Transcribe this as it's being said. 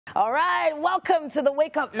All right, welcome to the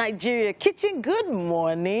Wake Up Nigeria Kitchen. Good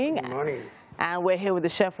morning. Good morning. And we're here with the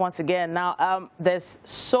chef once again. Now, there's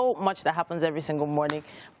so much that happens every single morning,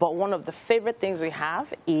 but one of the favorite things we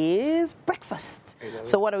have is breakfast. Exactly.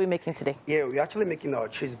 So what are we making today? Yeah, we're actually making a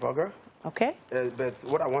cheeseburger. Okay. But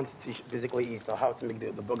what I want to teach basically is how to make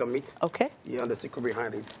the burger meat. Okay. Yeah, and the secret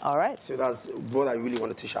behind it. All right. So that's what I really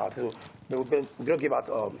want to teach out. So we're going to give out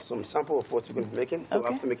some sample of what we're going to be making. So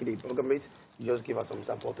Okay. after making the burger meat, you just give us some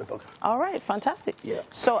sample of the burger. All right, fantastic. Yeah.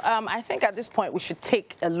 So I think at this point we should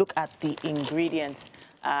take a look at the ingredients.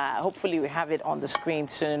 Hopefully we have it on the screen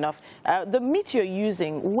soon enough. The meat you're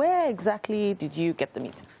using, where exactly did you get the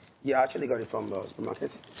meat? Yeah, I actually got it from the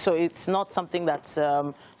supermarket. So it's not something that's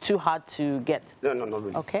too hard to get? No, not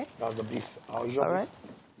really. Okay. That's the beef. Our usual All right.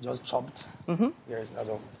 beef, just chopped. Yes, that's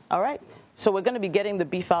all. All right. So we're going to be getting the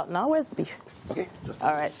beef out now. Where's the beef? Okay. Just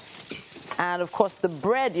all right. And of course, the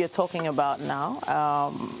bread you're talking about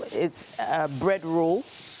now, it's a bread roll.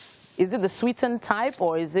 Is it the sweetened type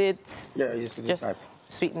or is it? Yeah, it's sweetened type.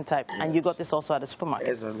 Sweetened type. Yes. And you got this also at the supermarket?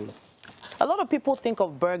 Exactly. A lot of people think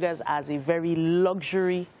of burgers as a very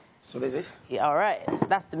luxury. So that's it? Yeah, all right.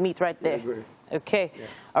 That's the meat right there. Yeah, great. Okay. Yeah.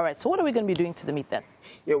 All right. So what are we going to be doing to the meat then?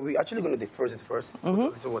 Yeah, we're actually going to defrost it first with a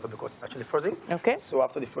little water because it's actually frozen. Okay. So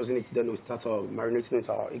after defrosting it, then we start marinating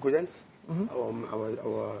with our ingredients,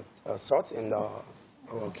 our salt and our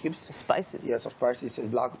cubes. The spices. Yes, of spices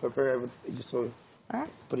and black pepper, everything. Just so All right.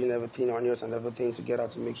 putting everything, onions and everything together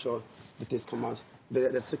to make sure the taste come out.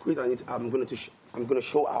 The secret I'm going to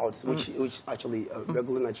show out, which actually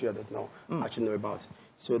regular Nigeria does not actually know about.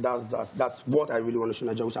 So that's what I really want to show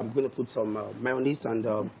Nigeria. Which I'm going to put some mayonnaise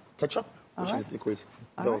and ketchup, which is the secret.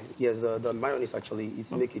 Yes, the mayonnaise actually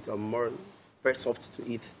make it more very soft to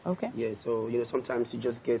eat. Okay. Yeah. So sometimes you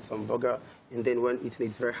just get some burger, and then when eating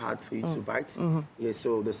it's very hard for you to bite. Yeah.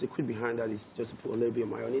 So the secret behind that is just to put a little bit of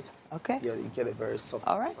mayonnaise. Okay. Yeah, you get a very soft.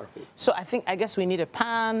 All right. Perfect. So I guess we need a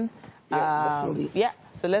pan. Yeah, definitely. Yeah,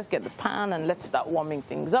 so let's get the pan and let's start warming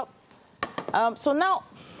things up. So now,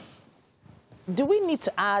 do we need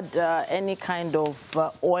to add any kind of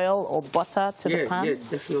oil or butter to the pan? Yeah,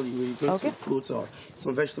 definitely. We're going to put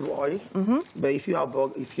some vegetable oil. But if you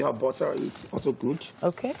have butter, it's also good.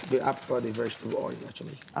 Okay. But I prefer the vegetable oil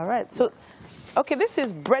actually. All right. So, okay, this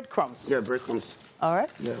is breadcrumbs. Yeah, breadcrumbs. All right.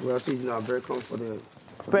 Yeah, we're also using our breadcrumbs for the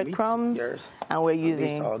breadcrumbs. Yes. And we're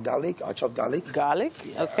using this garlic, our chopped garlic. Garlic.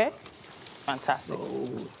 Yeah. Okay. Fantastic. So,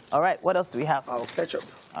 all right. What else do we have? our ketchup.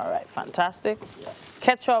 All right. Fantastic. Yeah.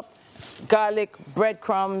 Ketchup, garlic,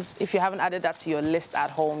 breadcrumbs. If you haven't added that to your list at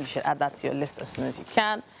home, you should add that to your list as soon as you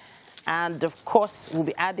can. And of course, we'll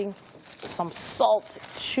be adding some salt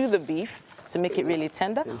to the beef to make it really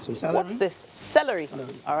tender. And some celery. What's this? Celery.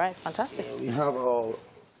 Celery. All right. Fantastic. Yeah, we have our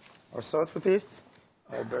salt for taste,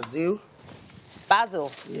 our basil.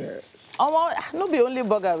 Basil. Yeah. Oh, no, be only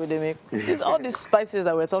burger with them. It's all these spices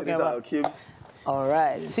that we're talking These about. are our cubes. All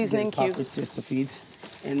right. Seasoning cubes. Perfect taste of it.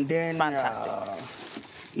 And then, fantastic.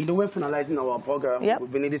 When finalizing our burger,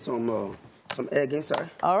 we needed some egg inside.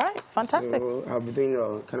 All right. Fantastic. So I'll be doing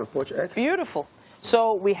a kind of poached egg. Beautiful.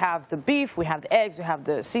 So we have the beef, we have the eggs, we have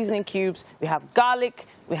the seasoning cubes, we have garlic,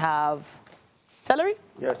 we have celery?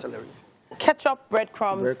 Yeah, celery. Ketchup,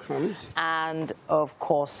 breadcrumbs. Breadcrumbs. And, of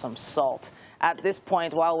course, some salt. At this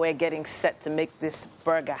point, while we're getting set to make this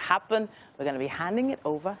burger happen, we're going to be handing it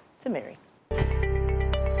over to Mary.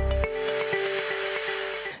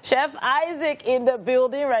 Chef Isaac in the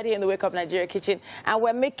building right here in the Wake Up Nigeria kitchen. And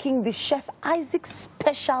we're making the Chef Isaac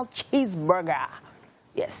special cheeseburger.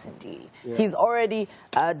 Yes, indeed. Yeah. He's already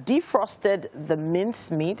defrosted the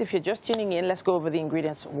minced meat. If you're just tuning in, let's go over the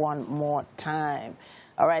ingredients one more time.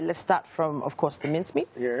 All right, let's start from, of course, the minced meat.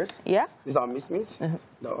 Yes. Yeah? These are minced meat,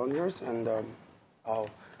 the onions, and our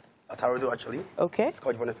taro actually. Okay.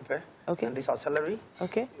 Scotch bonnet pepper. Okay. And these are celery.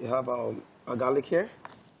 Okay. We have our garlic here,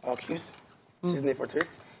 our cubes, seasoning for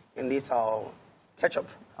taste. And these are ketchup,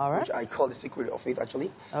 all right. which I call the secret of it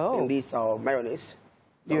actually. Oh. And these are mayonnaise.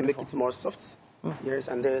 That will make it more soft. Yes,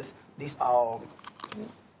 and these are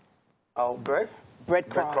our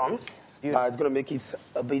breadcrumbs. It's going to make it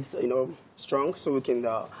a bit, strong, so we can,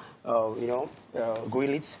 grill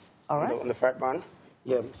it on the fry pan.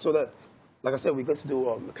 Yeah, so that, like I said, we're going to do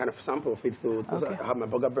a kind of sample of it. So I have my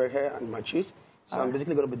burger bread here and my cheese. So I'm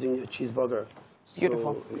basically going to be doing a cheeseburger.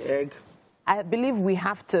 Beautiful. So an egg. I believe we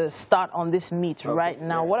have to start on this meat right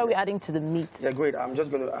now. What are we adding to the meat? Yeah, great. I'm just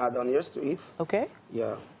going to add onions to it. Okay.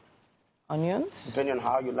 Yeah. Onions? Depending on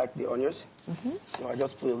how you like the onions. So I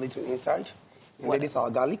just put a little inside. And then this is our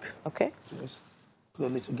garlic. Okay. Yes. Put a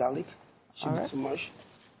little garlic. Shouldn't be too much.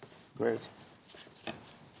 Great.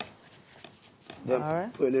 Then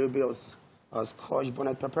put a little bit of Scotch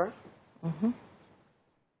bonnet pepper.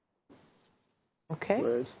 Okay.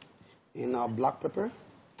 Right. And black pepper.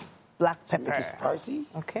 Black to pepper. make it spicy.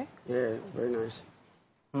 Okay. Yeah, very nice.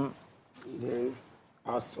 Then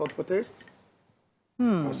salt for taste.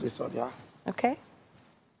 I'll say salt, yeah. Okay.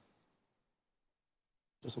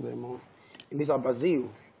 Just a little more. And these are basil.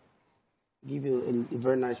 Give you a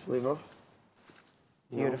very nice flavor.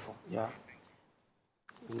 Beautiful. Yeah.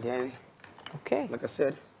 And then, okay, like I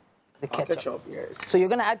said, the ketchup. Yes. So you're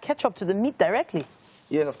going to add ketchup to the meat directly?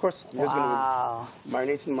 Yes, of course. I'm just going Wow. to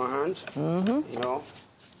marinate in my hand, you know,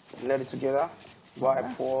 and let it together while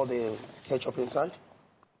I pour the ketchup inside.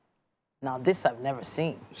 Now, this I've never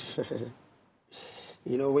seen.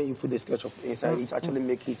 You know, when you put this ketchup inside, it actually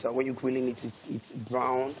makes it, when you're grilling it, it's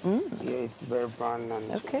brown. Yeah, it's very brown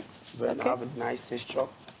and have a nice texture.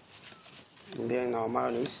 And then our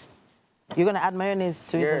mayonnaise. You're going to add mayonnaise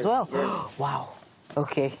to it as well? Yes. Wow.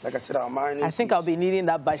 Okay. Like I said, our mayonnaise I think I'll be needing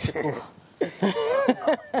that bicycle.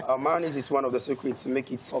 Our mayonnaise is one of the secrets to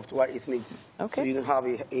make it soft while eating it. Okay. So you don't have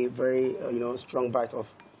a very, you know, strong bite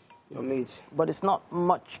of your meat. But it's not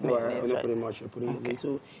much mayonnaise, I'm not putting much. You're putting a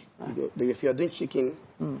little. But if you're doing chicken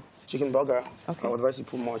burger, I would advise you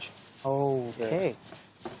put much. Okay.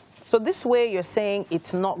 Yeah. So this way you're saying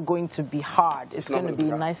it's not going to be hard. It's going to be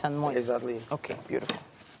nice and moist. Exactly. Okay, beautiful.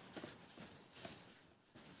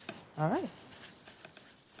 All right.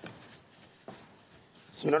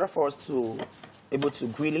 So in order for us to able to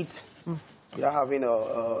grill it without having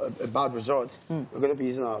a bad result, we're going to be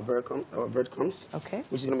using our breadcrumbs,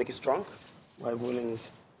 which is going to make it strong while grilling it.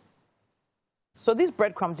 So these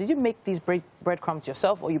breadcrumbs, did you make these breadcrumbs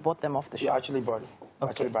yourself, or you bought them off the shop? Yeah, actually bought it.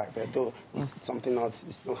 Actually buy it, but though it's something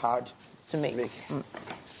it's not hard to make.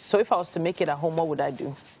 So if I was to make it at home, what would I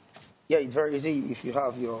do? Yeah, it's very easy if you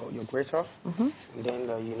have your grater, and then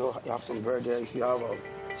you know you have some bread there. If you have a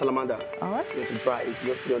salamander, you have to dry it. You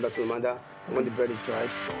just put it on that salamander, and when the bread is dried,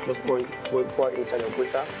 just pour it inside your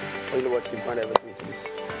grater. You know what? You grind everything into this.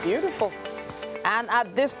 Beautiful. And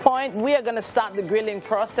at this point, we are going to start the grilling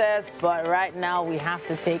process, but right now we have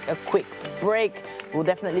to take a quick break. We'll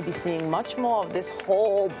definitely be seeing much more of this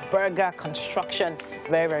whole burger construction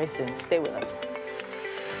very, very soon. Stay with us.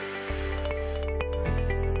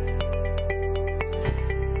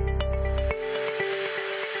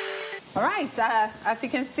 All right, as you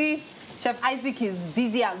can see, Chef Isaac is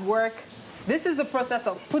busy at work. This is the process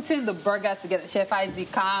of putting the burger together. Chef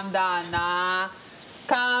Isaac, calm down now.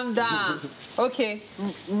 Calm down. Okay,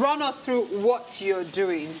 run us through what you're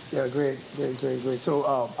doing. Yeah, great.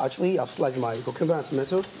 So actually, I've sliced my cucumber and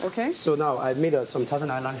tomato. Okay. So now I've made some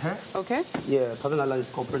Thousand Island here. Okay. Yeah, Thousand Island is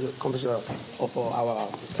composed of our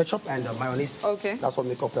ketchup and mayonnaise. Okay. That's what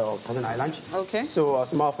make up Thousand Island. Okay. So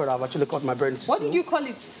as a matter of fact, I've actually cut my bread into What did you call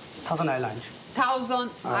it? Thousand Island. Thousand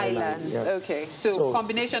Island. Yeah. Okay. So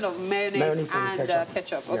combination of mayonnaise and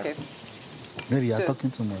ketchup. Okay. Maybe you're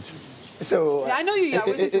talking too much. So I know you are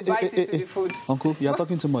waiting to bite into the food. Uncle, you're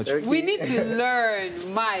talking too much. We need to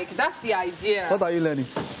learn, Mike. That's the idea. What are you learning?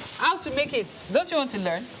 How to make it. Don't you want to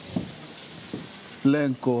learn?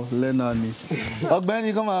 Learn on me.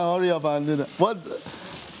 Ogbeni, come on, hurry up and do that.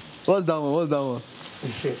 What's that one? What's that one?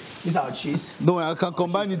 This is our cheese. No, I can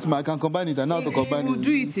combine it. I can combine it. I know how to combine it. He will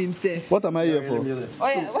do it himself. What am I here for? Oh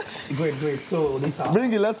yeah. Great. So this are.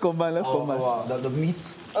 Bring it. Let's combine. The meat,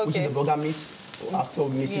 which is the burger meat. After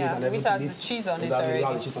mixing it and everything, which has the cheese on it already.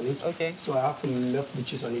 The cheese on it. Okay. So I have to melt the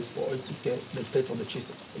cheese on it for it to get the taste of the cheese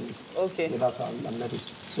in it. Okay. So that's how I melt it.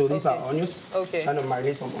 So these are onions. Okay. Trying to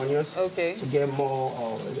marinate some onions. Okay. To get more.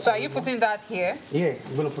 So are you putting that here? Yeah,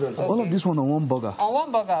 I'm gonna put it on top. All of this one on one burger. On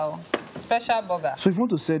one burger, special burger. So if you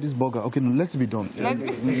want to sell this burger, okay, no, let's be done. Do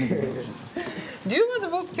you want to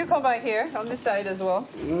put cucumber here on this side as well?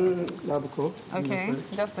 That'll be cool. Okay,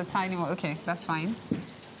 just a tiny one. Okay, that's fine.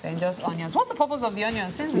 Then just onions. What's the purpose of the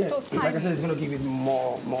onions? Since it's so tiny. Like I said, it's going to give it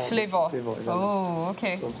more flavor. Oh,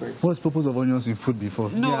 okay. So what's the purpose of onions in food before?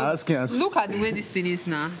 No, yeah, look at the way this thing is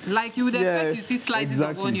now. Like you would expect you see slices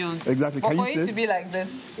of onions. Exactly. But for it to be like this.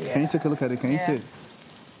 Can you take a look at it? Can you see it?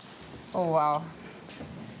 Oh, wow.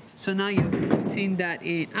 So now you're putting that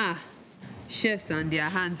in. Chefs and their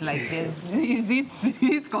hands like this. Is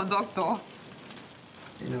it conductor?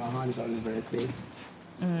 You know, our hands are always very clean.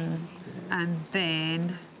 And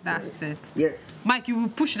then that's it. Yeah. Mike, you will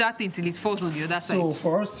push that thing till it falls on the other side. So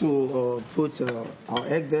for us to put our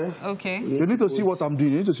egg there. Okay. You need to see what I'm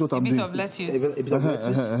doing. You need to see what I'm doing. A bit of lettuce. A bit of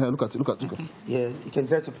lettuce. Look at it. Okay. Yeah, you can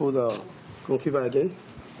try to put cucumber again.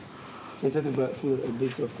 You can try to put a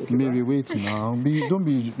bit of cucumber. Mary, wait now. Don't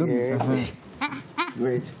be.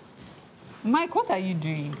 Great. Mike, what are you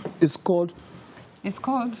doing? It's called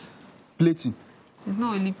plating. It's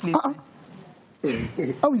not only plating.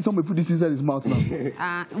 How will somebody put this inside his mouth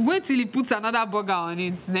now? Wait till he puts another burger on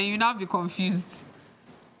it. Then you'll not be confused.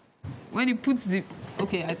 When he puts the...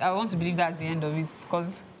 Okay, I want to believe that's the end of it.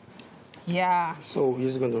 Because, yeah. So you're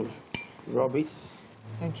just going to rub it.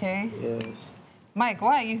 Okay. Yes. Mike,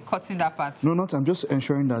 why are you cutting that part? No, not. I'm just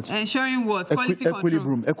ensuring that. Ensuring what? Quality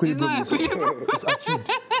equilibrium. control. Equilibrium is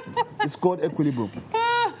achieved. It's called equilibrium.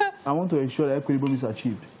 I want to ensure that equilibrium is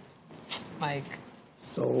achieved. Mike.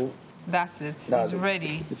 So that's it. It's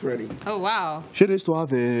ready. It's ready. Oh wow. She needs to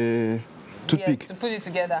have a toothpick. Yes, to put it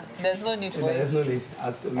together. There's no need for it. There's no need.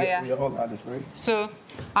 We all add it, right? So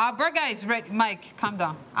our burger is ready. Mike, calm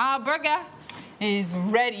down. Our burger is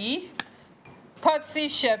ready. Courtesy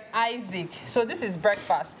Chef Isaac. So this is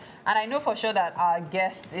breakfast. And I know for sure that our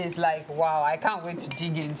guest is like, wow, I can't wait to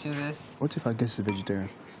dig into this. What if our guest is a vegetarian?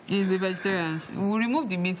 He's a vegetarian. We'll remove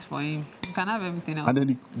the meats for him. You can have everything else. And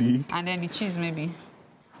then and then the cheese maybe.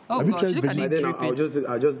 Oh have gosh, look at it dripping.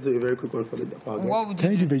 I'll just do a very quick one for our guest. What would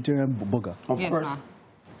Can you you do vegetarian burger? Of course. Sir.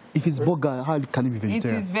 If it's burger, how can it be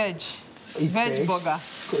vegetarian? It is veg. Veg burger.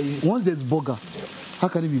 Once there's burger, how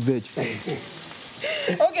can it be veg?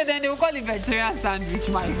 Okay, then they'll call it vegetarian sandwich,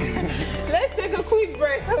 Mike. Let's take a quick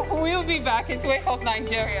break. We'll be back. It's Wake Up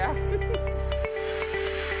Nigeria.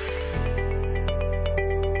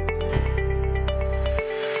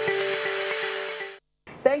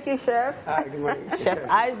 Thank you, Chef. Hi, good morning. Chef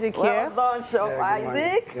Isaac here. Well done, Chef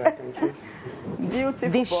Isaac. Yeah, thank you. Beautiful The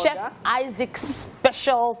burger. Chef Isaac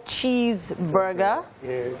special cheeseburger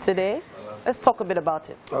today. Let's talk a bit about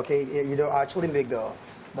it. Okay, you know, I actually make the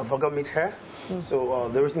burger meat here. So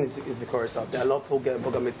the reason is because there are a lot of people get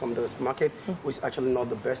burger meat from the supermarket, which is actually not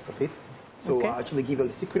the best of it. So I actually give them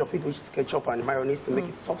the secret of it, which is ketchup and mayonnaise to make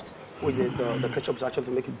it soft. With the ketchup is actually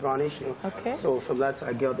to make it brownish. You know. Okay. So from that,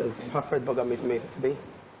 I got the perfect burger meat made today.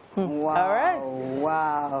 Wow. All right.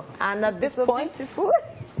 Wow. And at this So point, beautiful.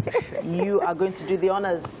 you are going to do the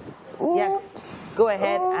honors. Yes. Go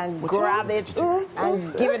ahead and grab it and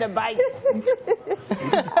give it a bite.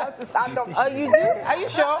 I have to stand up. Oh, you do? Are you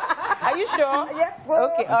sure? Are you sure? Yes, sir.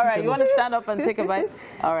 Okay, all right. You want to stand up and take a bite?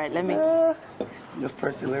 All right, let me. Just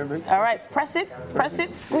press it a little bit. All right, press it,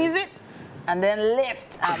 squeeze it, and then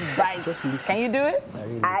lift and bite. Can you do it?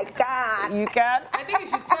 I can't. You can? I think you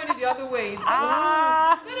should turn it the other way.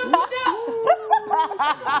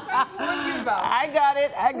 I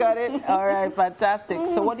got it. All right, fantastic.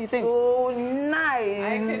 So what do you think? So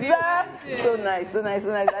nice. So nice.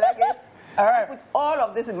 I like it. All right. I put all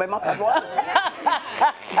of this in my mouth at once.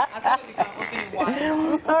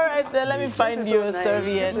 All right, then let me find you a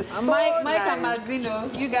serviette. Mike and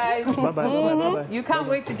Mazzino, you guys. Bye-bye. You can't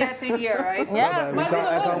wait to get in here, right? Yeah. I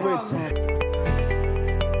can't wait.